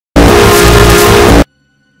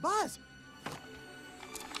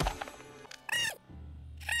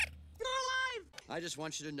I just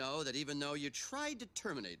want you to know that even though you tried to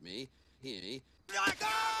terminate me,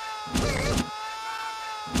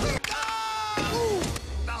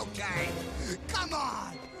 Okay, come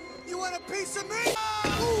on! You want a piece of me?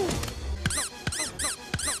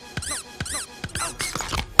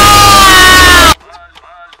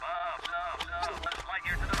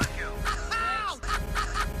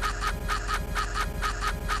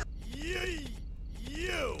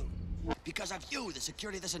 Because of you, the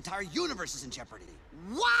security of this entire universe is in jeopardy.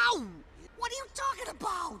 Wow! What are you talking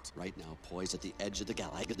about? Right now, poised at the edge of the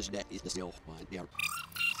galaxy, is the still one.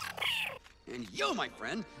 And you, my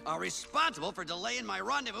friend, are responsible for delaying my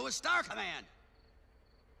rendezvous with Star Command.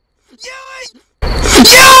 You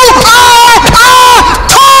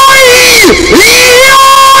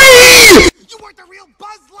weren't the real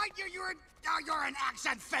Buzz Lightyear. You're an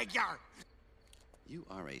action figure. You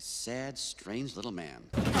are a sad, strange little man.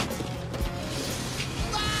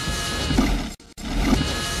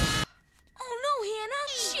 Oh no, Hannah!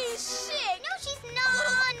 She's sick! No, she's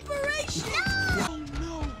not! Operation! No! Oh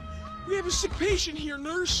no! We have a sick patient here,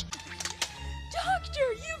 nurse!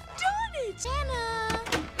 Doctor, you've done it!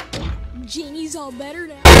 Hannah! Janie's all better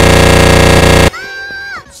now.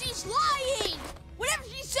 Ah! She's lying! Whatever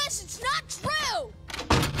she says, it's not true!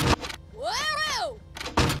 Whoa!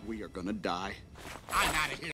 We are gonna die. I'm out of here.